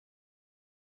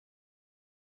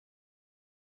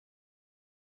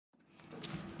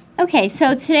Okay,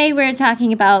 so today we're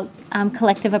talking about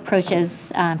collective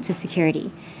approaches to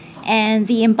security. And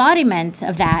the embodiment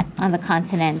of that on the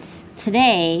continent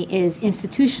today is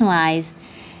institutionalized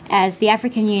as the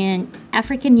African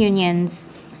Union's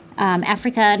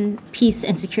African Peace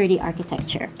and Security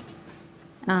Architecture.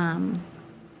 And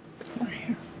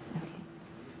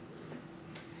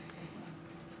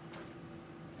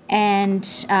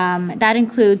that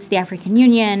includes the African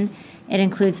Union. It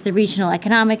includes the regional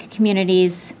economic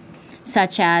communities,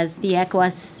 such as the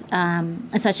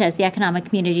ECOWAS, such as the Economic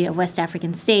Community of West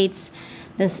African States,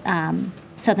 the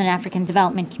Southern African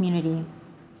Development Community.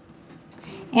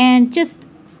 And just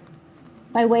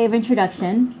by way of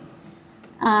introduction,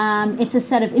 it's a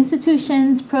set of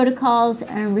institutions, protocols,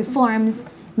 and reforms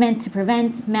meant to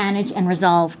prevent, manage, and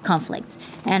resolve conflict.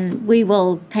 And we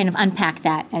will kind of unpack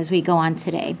that as we go on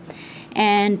today.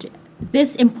 And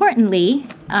this, importantly,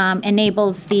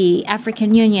 enables the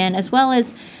African Union, as well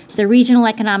as the regional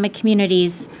economic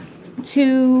communities,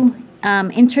 to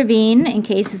intervene in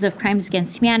cases of crimes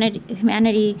against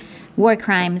humanity, war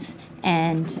crimes,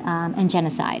 and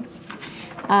genocide.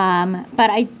 But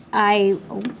I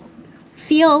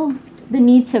feel the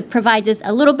need to provide just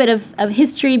a little bit of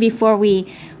history before we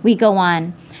go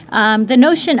on. The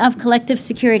notion of collective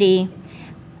security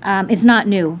is not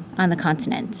new on the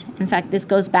continent. In fact, this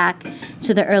goes back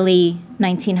to the early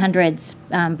 1900s,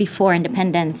 before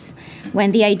independence,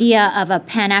 when the idea of a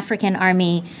Pan-African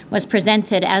army was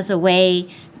presented as a way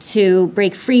to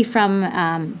break free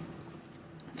from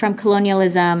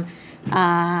colonialism,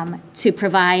 to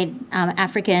provide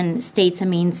African states a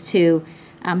means to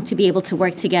be able to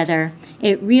work together.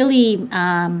 It really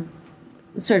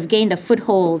sort of gained a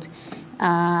foothold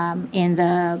in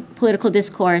the political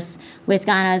discourse with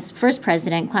Ghana's first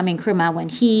president, Kwame Nkrumah,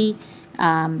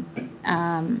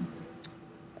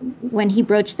 when he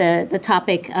broached the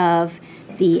topic of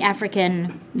the Africa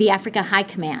High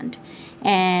Command.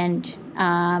 And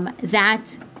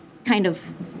that kind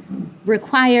of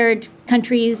required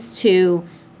countries to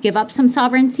give up some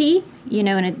sovereignty,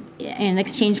 in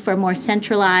exchange for a more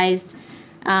centralized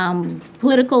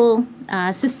political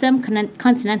system,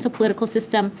 continental political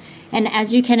system. And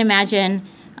as you can imagine,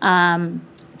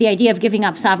 the idea of giving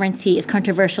up sovereignty is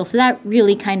controversial. So that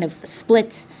really kind of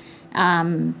split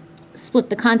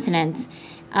the continent.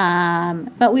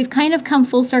 But we've kind of come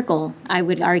full circle, I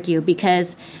would argue,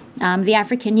 because the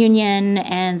African Union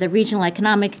and the regional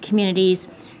economic communities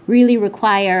really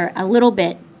require a little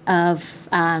bit of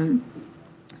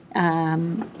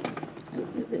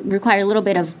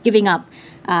giving up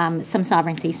some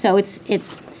sovereignty. So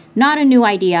it's not a new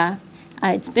idea.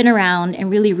 It's been around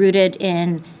and really rooted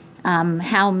in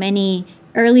how many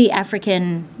early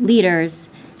African leaders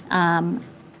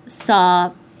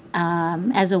saw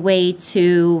as a way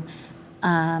to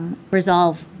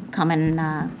resolve common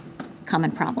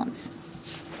problems.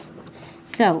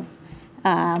 So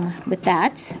with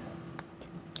that,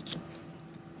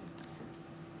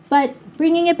 but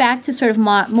bringing it back to sort of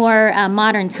more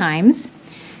modern times,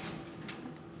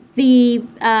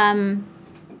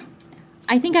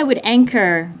 I think I would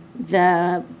anchor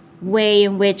the way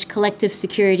in which collective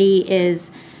security is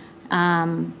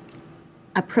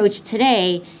approached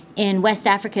today in West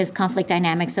Africa's conflict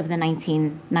dynamics of the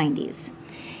 1990s.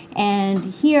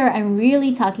 And here I'm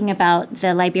really talking about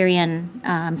the Liberian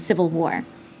Civil War.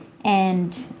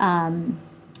 And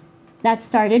that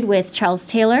started with Charles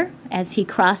Taylor as he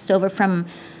crossed over from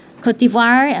Cote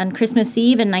d'Ivoire on Christmas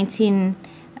Eve in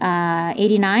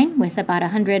 1989 with about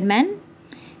 100 men.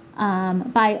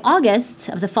 By August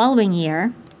of the following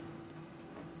year,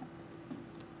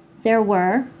 there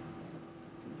were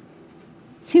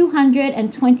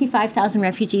 225,000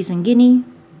 refugees in Guinea,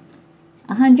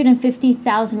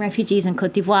 150,000 refugees in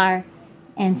Cote d'Ivoire,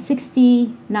 and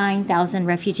 69,000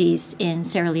 refugees in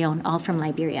Sierra Leone, all from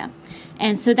Liberia.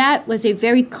 And so that was a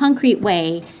very concrete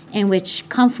way in which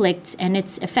conflict and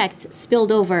its effects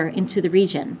spilled over into the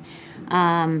region.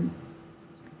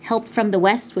 Help from the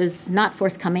West was not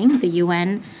forthcoming. The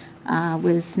UN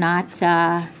was not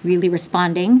really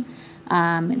responding.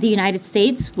 The United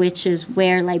States, which is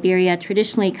where Liberia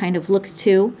traditionally kind of looks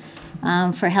to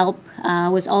for help,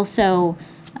 was also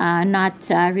not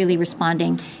really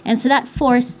responding. And so that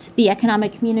forced the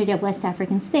Economic Community of West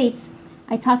African States,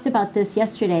 I talked about this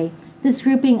yesterday, this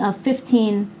grouping of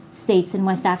 15 states in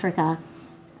West Africa,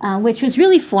 which was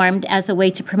really formed as a way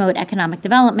to promote economic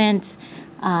development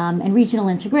and regional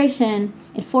integration.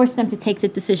 It forced them to take the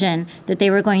decision that they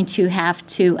were going to have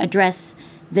to address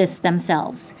this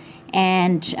themselves.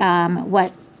 And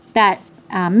what that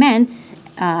meant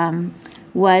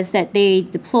was that they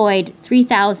deployed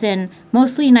 3,000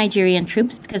 mostly Nigerian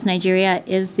troops, because Nigeria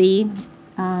is the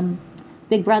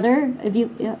big brother, if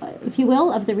you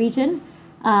will, of the region,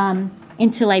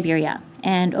 into Liberia.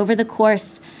 And over the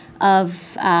course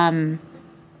of the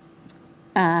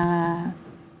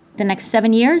next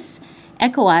 7 years,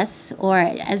 ECOWAS, or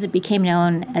as it became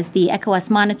known as the ECOWAS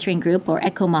Monitoring Group, or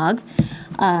ECOMOG,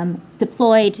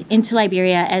 deployed into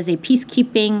Liberia as a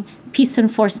peacekeeping, peace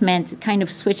enforcement, kind of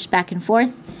switched back and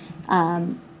forth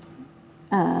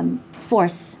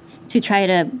force to try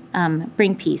to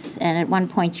bring peace. And at one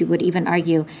point, you would even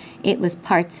argue it was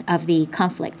part of the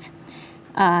conflict.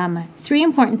 Three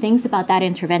important things about that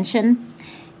intervention.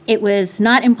 It was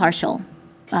not impartial.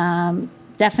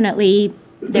 Definitely,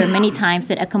 there are many times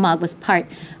that ECOMOG was part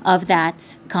of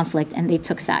that conflict and they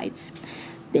took sides.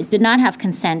 It did not have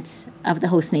consent of the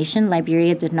host nation.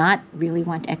 Liberia did not really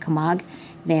want ECOMOG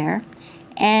there.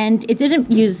 And it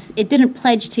didn't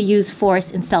pledge to use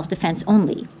force in self-defense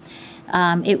only.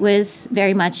 It was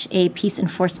very much a peace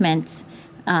enforcement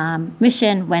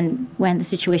mission when the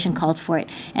situation called for it.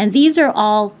 And these are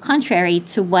all contrary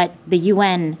to what the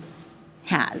UN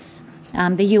has.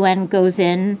 The UN goes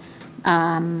in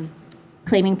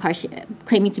claiming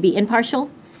to be impartial,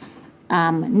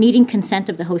 needing consent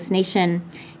of the host nation,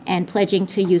 and pledging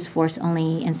to use force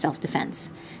only in self-defense.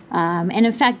 And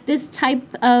in fact, this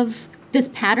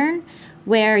pattern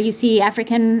where you see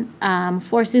African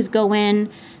forces go in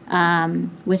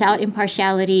without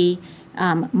impartiality,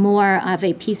 more of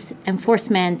a peace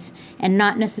enforcement, and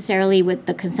not necessarily with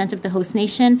the consent of the host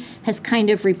nation, has kind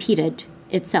of repeated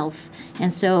itself.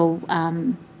 And so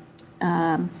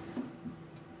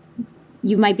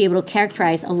you might be able to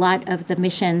characterize a lot of the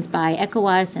missions by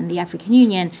ECOWAS and the African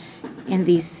Union in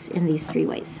these three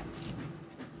ways.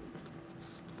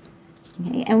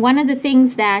 Okay. And one of the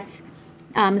things that,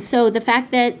 so the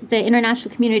fact that the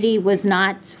international community was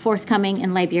not forthcoming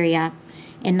in Liberia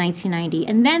in 1990,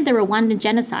 and then the Rwandan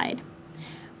genocide,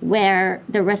 where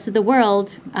the rest of the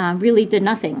world really did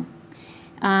nothing.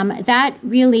 That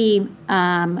really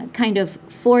kind of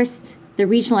forced the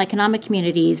regional economic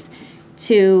communities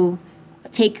to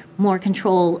take more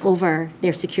control over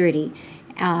their security.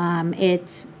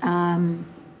 It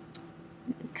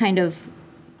kind of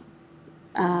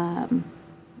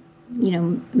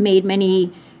made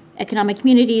many economic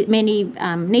communities, many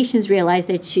nations realize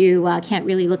that you can't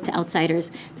really look to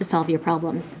outsiders to solve your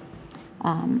problems.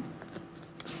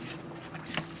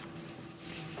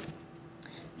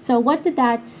 So what did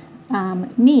that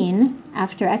mean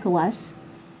after ECOWAS?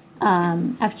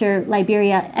 After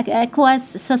Liberia, ECOWAS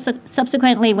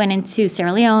subsequently went into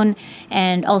Sierra Leone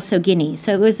and also Guinea.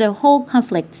 So it was a whole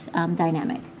conflict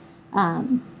dynamic.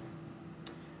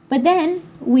 But then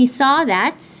we saw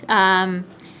that at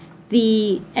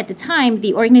the time,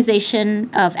 the Organization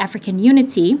of African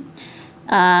Unity,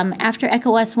 after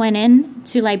ECOWAS went in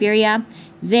to Liberia,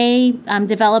 they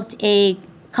developed a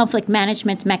conflict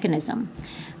management mechanism.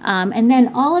 And then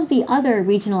all of the other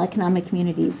regional economic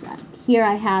communities. Here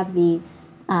I have the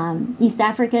East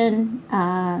Africa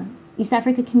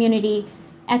community,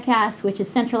 ECAS, which is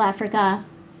Central Africa,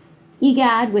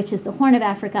 IGAD, which is the Horn of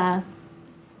Africa,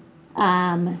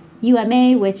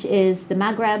 UMA, which is the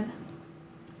Maghreb,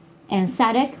 and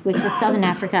SADC, which is Southern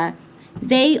Africa.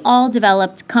 They all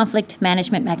developed conflict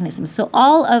management mechanisms. So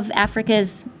all of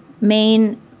Africa's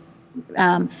main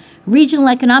regional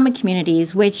economic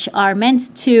communities, which are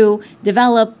meant to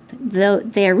develop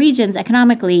their regions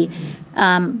economically,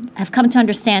 have come to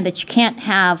understand that you can't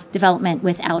have development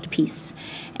without peace.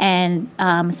 And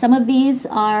some of these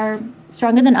are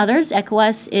stronger than others.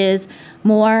 ECOWAS is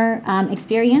more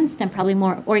experienced and probably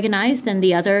more organized than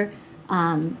the other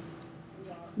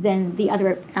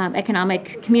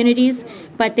economic communities,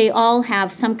 but they all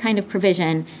have some kind of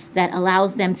provision that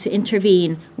allows them to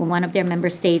intervene when one of their member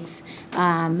states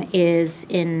is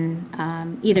in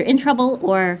either in trouble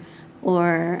or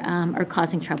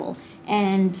causing trouble.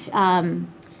 And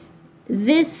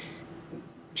this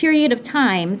period of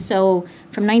time, so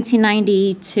from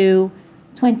 1990 to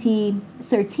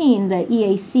 2013, the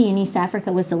EAC in East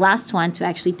Africa was the last one to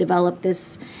actually develop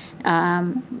this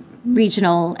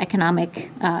regional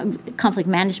economic conflict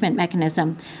management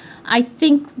mechanism. I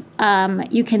think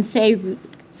you can say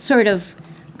sort of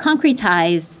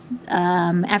concretized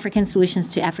African solutions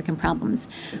to African problems.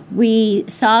 We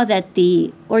saw that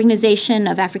the Organization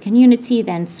of African Unity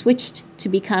then switched to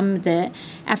become the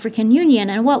African Union,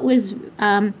 and what was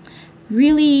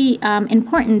really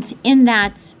important in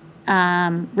that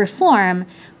reform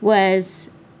was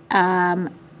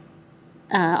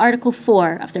Article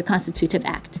 4 of their Constitutive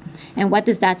Act. And what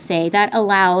does that say? That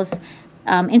allows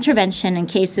intervention in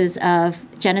cases of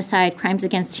genocide, crimes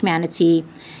against humanity,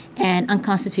 and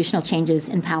unconstitutional changes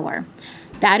in power.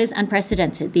 That is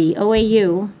unprecedented. The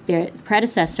OAU, their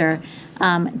predecessor,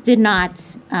 did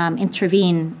not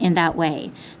intervene in that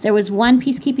way. There was one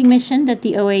peacekeeping mission that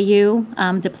the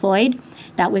OAU deployed.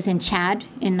 That was in Chad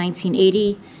in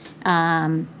 1980.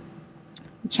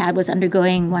 Chad was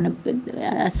undergoing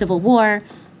a civil war,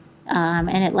 and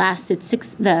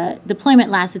the deployment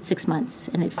lasted 6 months,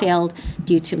 and it failed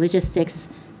due to logistics,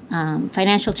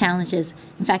 financial challenges.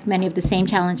 In fact, many of the same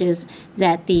challenges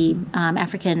that the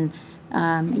African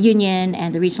Union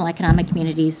and the regional economic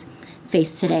communities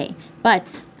face today.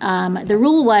 But the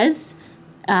rule was,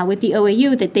 with the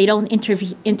OAU, that they don't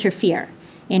interfere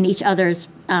in each other's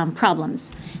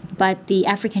problems. But the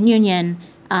African Union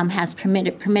has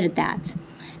permitted that.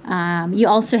 You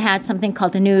also had something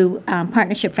called the New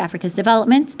Partnership for Africa's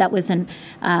Development. That was an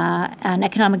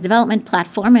economic development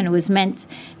platform, and it was meant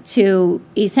to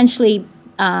essentially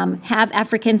have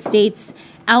African states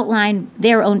outline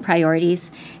their own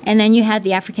priorities. And then you had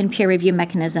the African peer review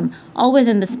mechanism, all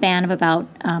within the span of about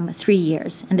 3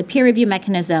 years. And the peer review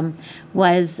mechanism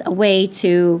was a way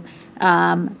to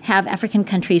have African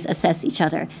countries assess each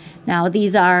other. Now,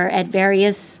 these are at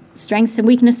various strengths and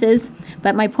weaknesses,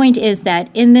 but my point is that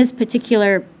in this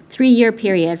particular 3-year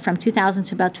period, from 2000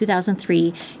 to about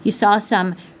 2003, you saw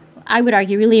some, I would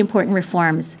argue, really important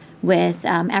reforms with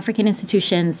African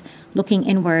institutions looking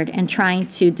inward and trying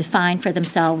to define for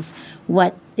themselves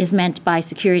what is meant by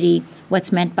security,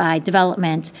 what's meant by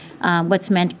development,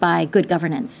 what's meant by good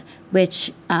governance,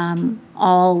 which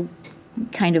all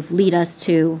kind of lead us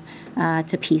to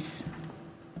peace.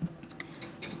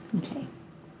 Okay.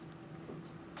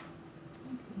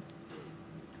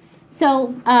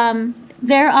 So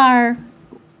there are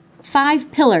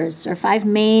 5 pillars or 5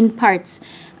 main parts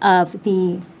of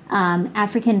the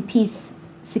African Peace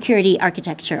Security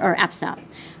Architecture, or APSA.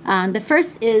 The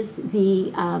first is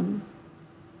the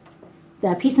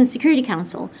Peace and Security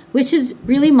Council, which is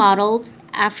really modeled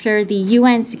after the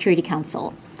UN Security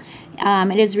Council.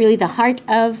 It is really the heart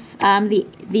of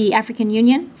the African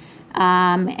Union,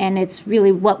 and it's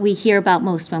really what we hear about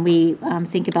most when we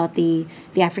think about the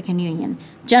African Union.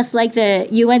 Just like the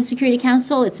UN Security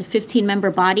Council, it's a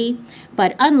 15-member body,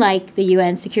 but unlike the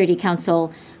UN Security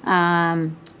Council,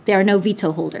 there are no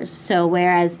veto holders. So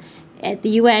whereas at the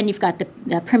UN, you've got the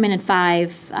permanent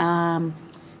 5,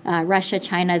 Russia,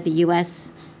 China, the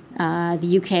US,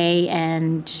 the UK,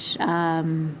 and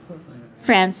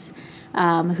France,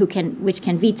 which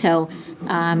can veto.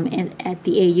 And at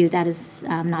the AU, that is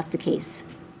not the case.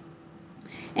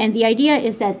 And the idea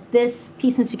is that this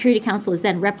Peace and Security Council is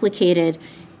then replicated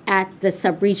at the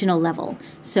sub-regional level.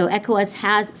 So ECOWAS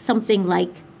has something like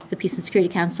the Peace and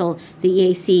Security Council, the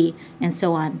EAC, and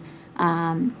so on.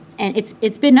 And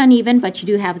it's been uneven, but you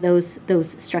do have those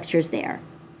structures there.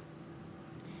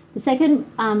 The second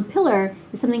pillar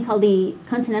is something called the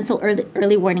Continental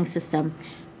Early Warning System.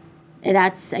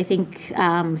 That's, I think,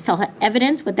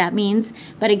 self-evident what that means.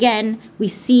 But again, we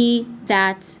see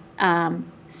that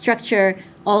structure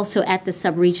also at the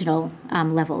sub-regional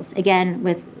levels, again,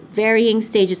 with varying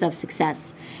stages of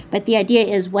success. But the idea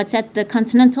is what's at the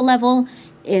continental level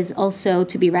is also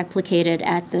to be replicated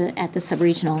at the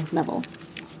sub-regional level.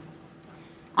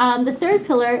 The third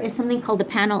pillar is something called the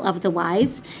Panel of the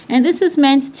Wise. And this is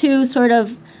meant to sort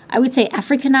of, I would say,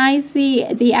 Africanize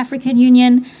the African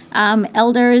Union.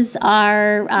 Elders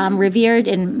are revered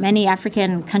in many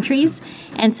African countries.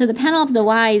 And so the Panel of the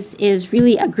Wise is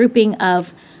really a grouping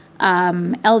of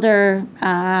elder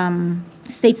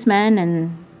statesmen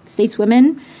and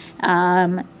stateswomen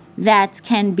that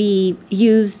can be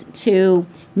used to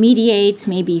mediate,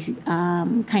 maybe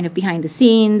kind of behind the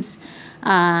scenes.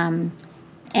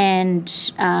 And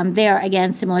there are,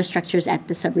 again, similar structures at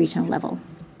the sub-regional level.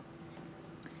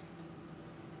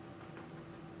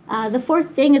 The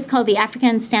fourth thing is called the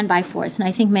African Standby Force, and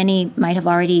I think many might have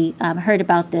already heard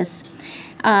about this.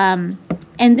 And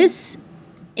this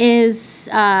is,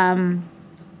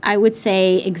 I would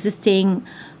say, existing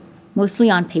mostly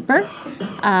on paper,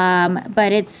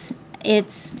 but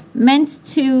it's meant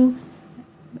to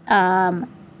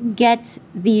get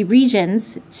the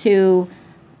regions to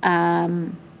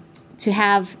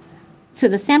have. So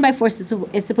the standby force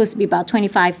is supposed to be about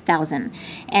 25,000,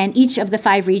 and each of the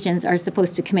 5 regions are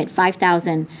supposed to commit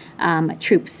 5,000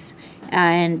 troops,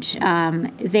 and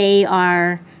they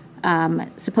are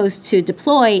supposed to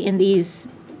deploy in these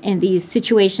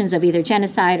situations of either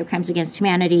genocide or crimes against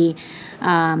humanity.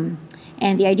 And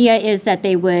the idea is that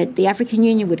the African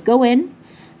Union would go in,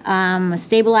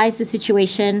 stabilize the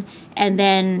situation, and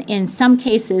then in some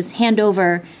cases hand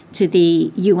over to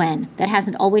the UN. That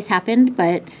hasn't always happened,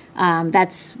 but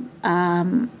that's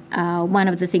one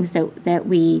of the things that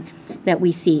we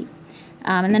see.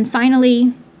 And then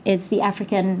finally, it's the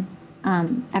African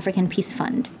Peace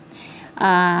Fund,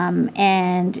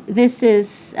 and this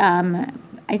is,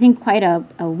 I think, quite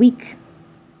a weak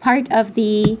part of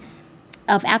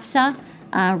APSA.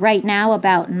 Right now,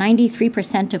 about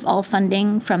 93% of all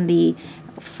funding from the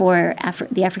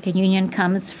African Union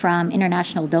comes from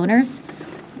international donors.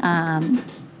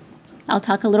 I'll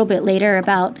talk a little bit later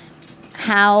about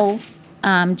how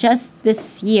just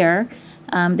this year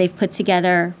they've put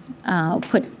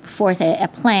forth a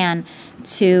plan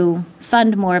to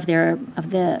fund more of their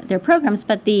programs.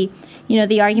 But the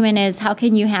argument is, how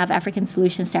can you have African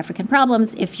solutions to African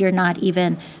problems if you're not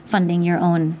even funding your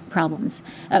own problems,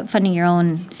 funding your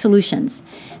own solutions?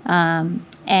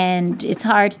 And it's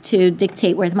hard to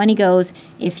dictate where the money goes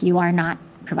if you are not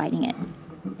providing it.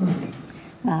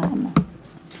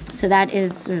 So that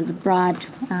is sort of the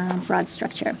broad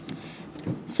structure.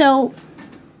 So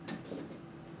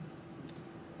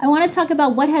I want to talk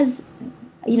about what has,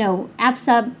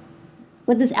 APSA.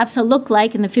 What does APSA look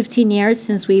like in the 15 years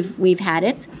since we've had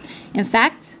it? In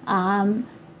fact,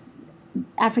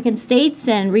 African states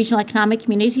and regional economic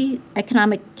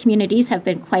communities have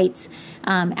been quite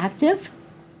active.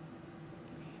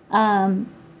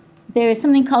 There is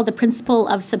something called the principle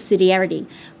of subsidiarity,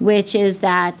 which is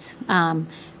that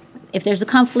if there's a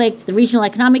conflict, the regional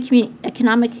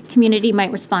economic community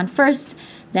might respond first,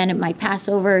 then it might pass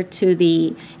over to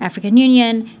the African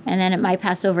Union, and then it might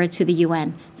pass over to the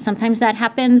UN. Sometimes that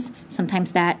happens,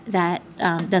 sometimes that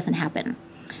doesn't happen.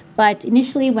 But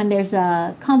initially, when there's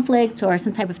a conflict or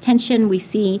some type of tension, we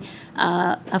see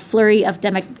a flurry of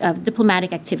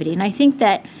diplomatic activity. And I think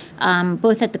that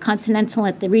both at the continental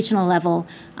and at the regional level,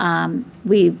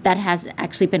 that has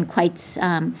actually been quite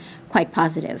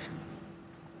positive.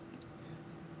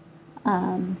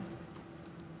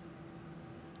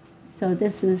 So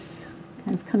this is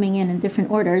kind of coming in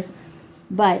different orders.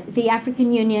 But the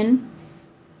African Union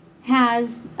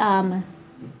has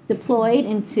deployed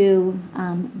into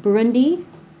Burundi,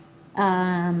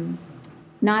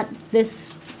 not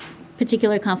this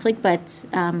particular conflict, but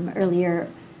earlier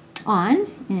on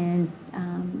in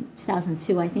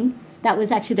 2002, I think. That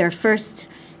was actually their first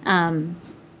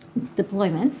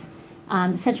deployment.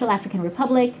 The Central African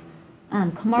Republic,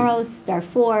 Comoros,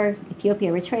 Darfur,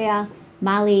 Ethiopia, Eritrea,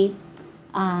 Mali,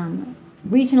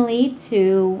 regionally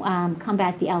to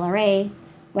combat the LRA,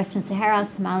 Western Sahara,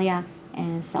 Somalia,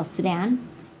 and South Sudan.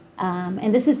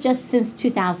 And this is just since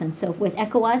 2000. So with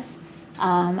ECOWAS,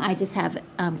 I just have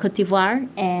Cote d'Ivoire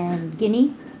and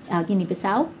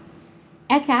Guinea-Bissau.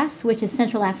 ECAS, which is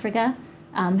Central Africa,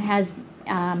 has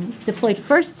deployed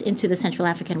first into the Central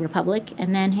African Republic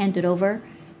and then handed over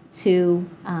to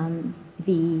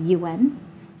the UN.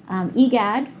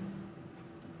 IGAD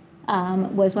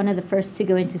was one of the first to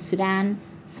go into Sudan,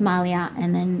 Somalia,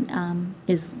 and then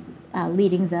is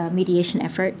leading the mediation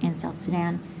effort in South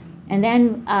Sudan. And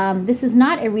then this is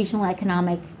not a regional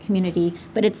economic community,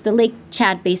 but it's the Lake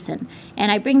Chad Basin.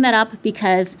 And I bring that up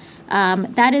because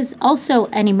that is also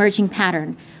an emerging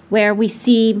pattern where we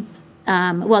see,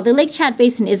 well, the Lake Chad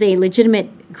Basin is a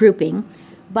legitimate grouping,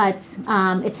 but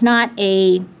it's not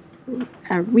a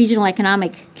regional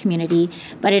economic community,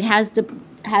 but it has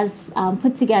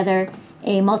put together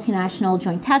a multinational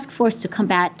joint task force to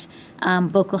combat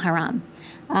Boko Haram.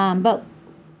 But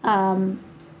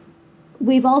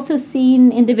we've also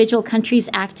seen individual countries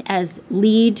act as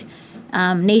lead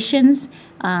nations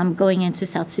going into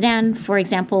South Sudan. For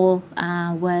example,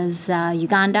 was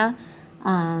Uganda.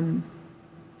 And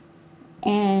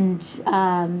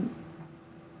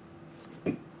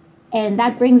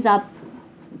that brings up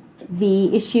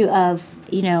the issue of,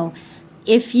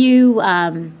 if you,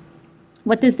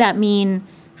 what does that mean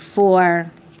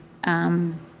for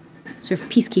sort of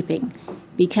peacekeeping?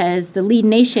 Because the lead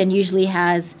nation usually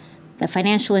has the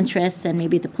financial interests and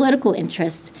maybe the political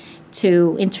interest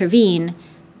to intervene.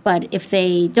 But if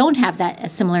they don't have a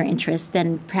similar interest,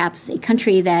 then perhaps a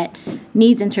country that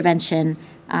needs intervention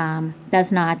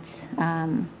does not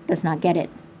get it.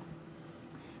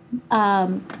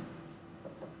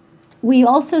 We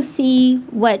also see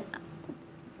what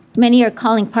many are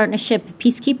calling partnership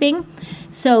peacekeeping.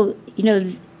 So,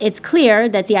 it's clear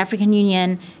that the African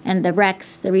Union and the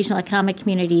RECs, the regional economic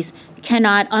communities,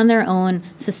 cannot on their own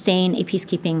sustain a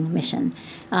peacekeeping mission.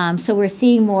 So we're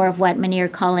seeing more of what many are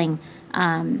calling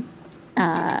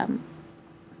partnership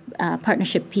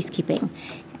peacekeeping.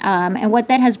 And what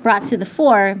that has brought to the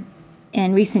fore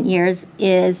in recent years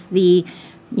is the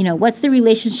what's the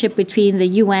relationship between the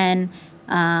UN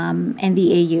and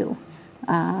the AU?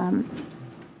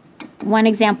 One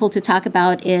example to talk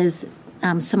about is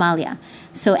Somalia.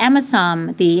 So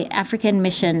AMISOM, the African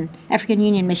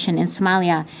Union mission in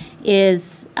Somalia,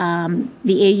 is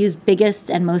the AU's biggest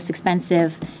and most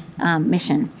expensive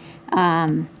mission.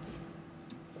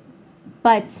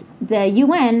 But the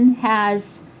UN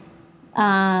has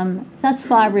thus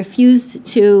far refused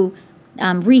to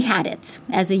rehat it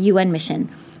as a UN mission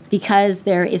because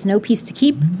there is no peace to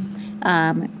keep,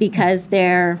 because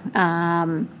there,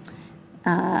 that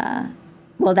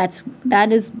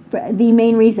is the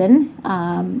main reason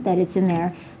that it's in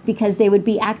there, because they would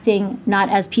be acting not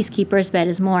as peacekeepers, but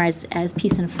as more as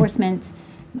peace enforcement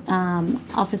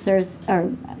officers,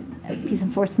 or peace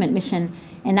enforcement mission,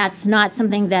 and that's not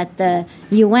something that the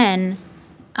UN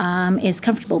is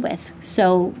comfortable with.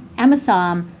 So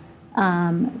AMISOM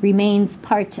remains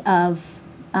part of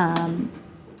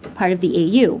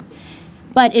the AU,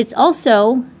 but it's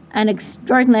also an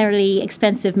extraordinarily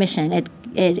expensive mission.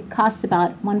 It costs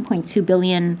about $1.2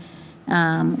 billion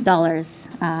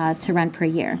to run per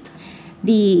year.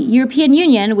 The European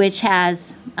Union, which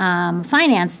has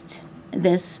financed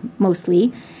this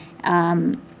mostly,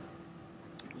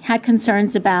 had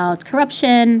concerns about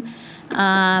corruption,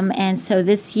 and so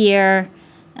this year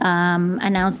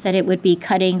announced that it would be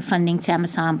cutting funding to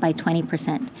AMISOM by 20%.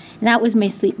 And that was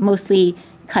mostly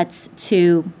cuts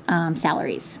to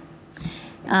salaries.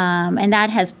 And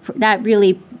that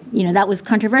really, that was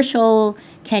controversial.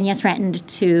 Kenya threatened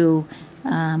to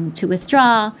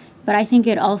withdraw, but I think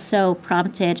it also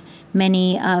prompted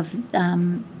many of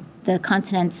the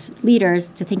continent's leaders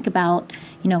to think about,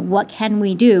 what can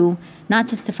we do, not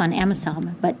just to fund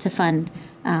AMISOM, but to fund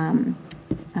the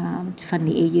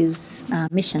AU's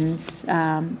missions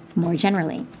more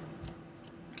generally.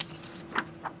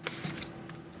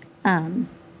 Let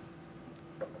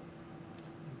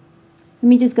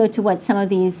me just go to what some of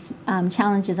these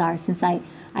challenges are, since I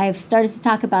have started to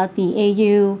talk about the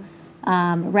AU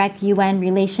REC-UN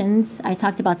relations. I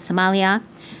talked about Somalia.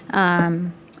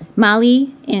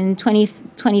 Mali in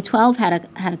 2012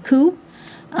 had a coup.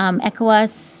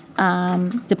 ECOWAS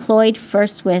deployed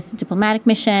first with diplomatic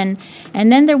mission,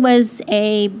 and then there was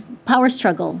a power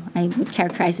struggle, I would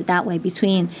characterize it that way,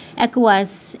 between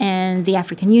ECOWAS and the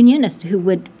African Union as to who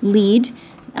would lead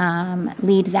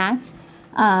that.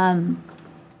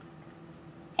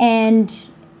 And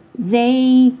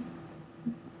they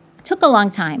took a long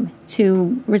time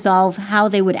to resolve how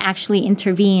they would actually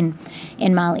intervene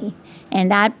in Mali. And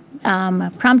that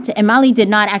prompted, and Mali did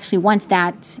not actually want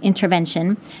that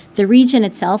intervention. The region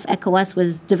itself, ECOWAS,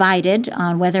 was divided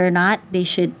on whether or not they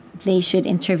should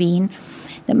intervene.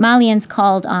 The Malians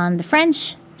called on the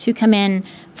French to come in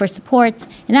for support,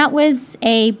 and that was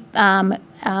a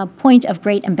point of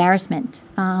great embarrassment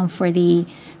for the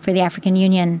African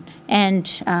Union and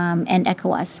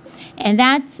ECOWAS, and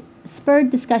that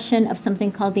spurred discussion of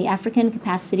something called the African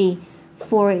capacity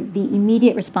for the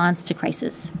immediate response to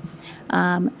crisis.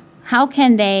 How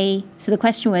can they? So the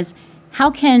question was, how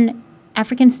can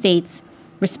African states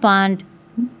respond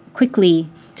quickly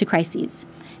to crises?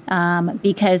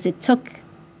 Because it took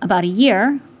about a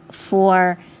year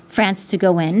for France to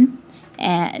go in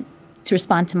and to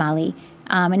respond to Mali.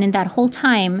 And in that whole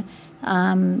time, the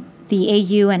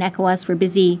AU and ECOWAS were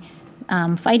busy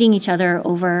fighting each other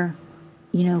over,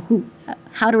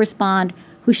 how to respond,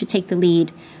 who should take the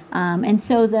lead. And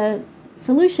so the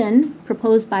solution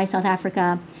proposed by South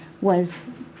Africa was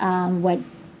what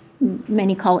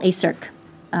many call ACIRC,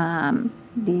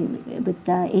 with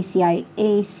the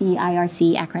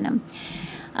ACIRC acronym.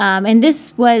 And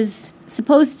this was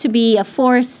supposed to be a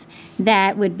force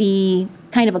that would be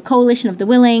kind of a coalition of the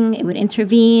willing. It would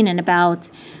intervene in about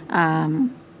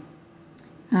 10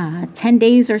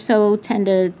 days or so, 10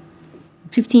 to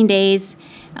 15 days.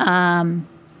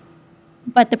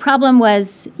 But the problem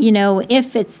was,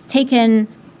 if it's taken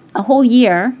a whole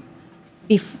year,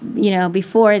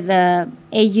 before the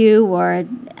AU or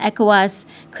ECOWAS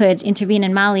could intervene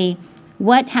in Mali,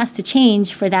 what has to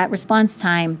change for that response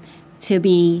time to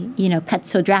be, cut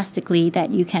so drastically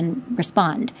that you can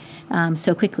respond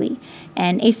so quickly?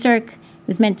 And ACIRC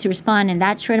was meant to respond in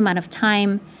that short amount of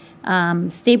time,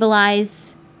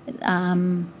 stabilize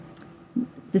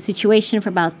the situation for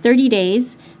about 30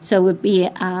 days. So it would be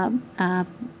a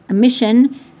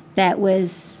mission that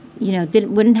was,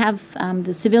 wouldn't have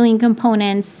the civilian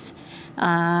components,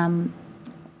 or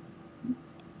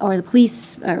the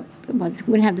police,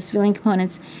 wouldn't have the civilian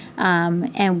components,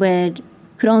 and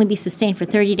could only be sustained for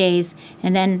 30 days,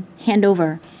 and then hand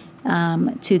over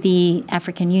to the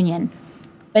African Union.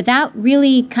 But that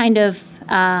really kind of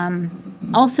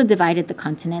also divided the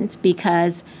continent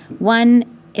because, one,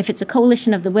 if it's a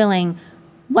coalition of the willing,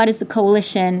 what is the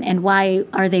coalition and why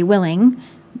are they willing?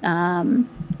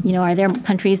 Are there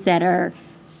countries that are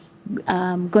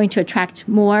going to attract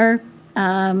more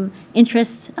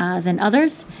interest than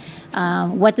others?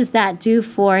 What does that do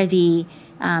for the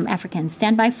African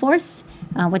Standby Force?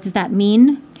 What does that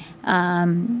mean?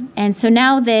 And so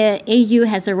now the AU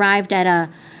has arrived at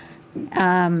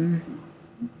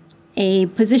a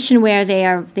position where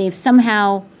they've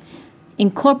somehow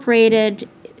incorporated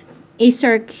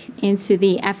ACERC into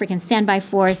the African Standby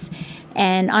Force,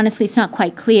 and honestly, it's not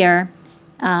quite clear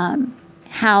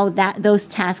how those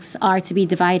tasks are to be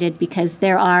divided because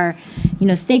there are,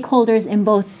 stakeholders in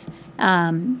both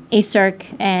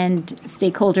ACERC and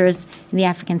stakeholders in the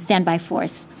African Standby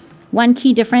Force. One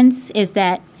key difference is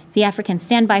that the African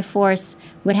Standby Force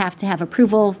would have to have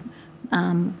approval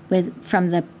from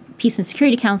the Peace and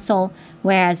Security Council,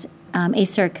 whereas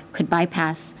ACERC could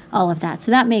bypass all of that.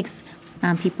 So that makes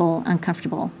people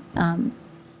uncomfortable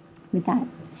with that.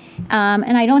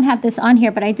 And I don't have this on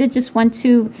here, but I did just want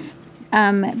to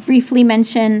briefly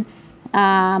mention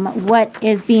what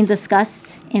is being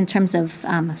discussed in terms of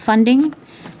funding.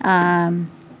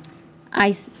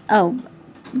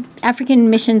 African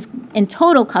missions in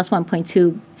total cost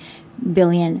 1.2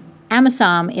 billion.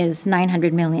 AMISOM is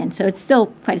 900 million, so it's still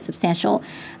quite a substantial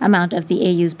amount of the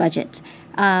AU's budget.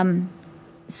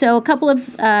 So a couple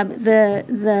of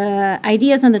the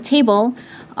ideas on the table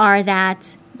are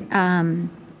that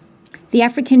the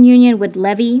African Union would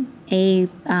levy would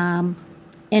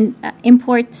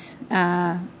impose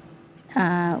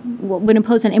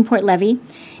an import levy,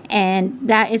 and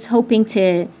that is hoping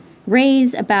to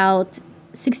raise about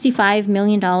 $65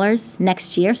 million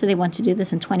next year. So they want to do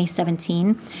this in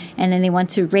 2017, and then they want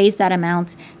to raise that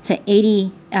amount to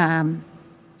 80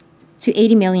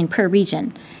 million per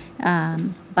region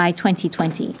by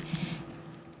 2020.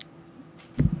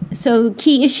 So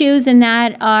key issues in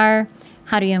that are: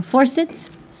 how do you enforce it?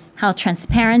 How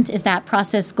transparent is that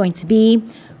process going to be?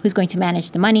 Who's going to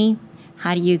manage the money?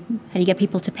 How do you get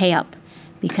people to pay up?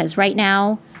 Because right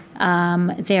now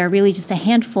there are really just a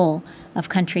handful of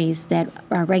countries that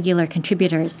are regular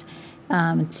contributors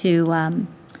to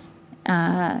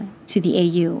the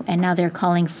AU, and now they're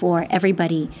calling for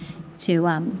everybody to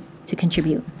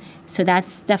contribute. So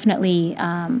that's definitely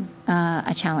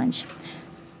a challenge.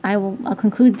 I'll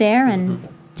conclude there and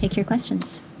take your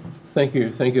questions. Thank you,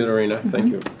 Dorina.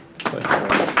 Thank you.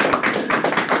 Thank you.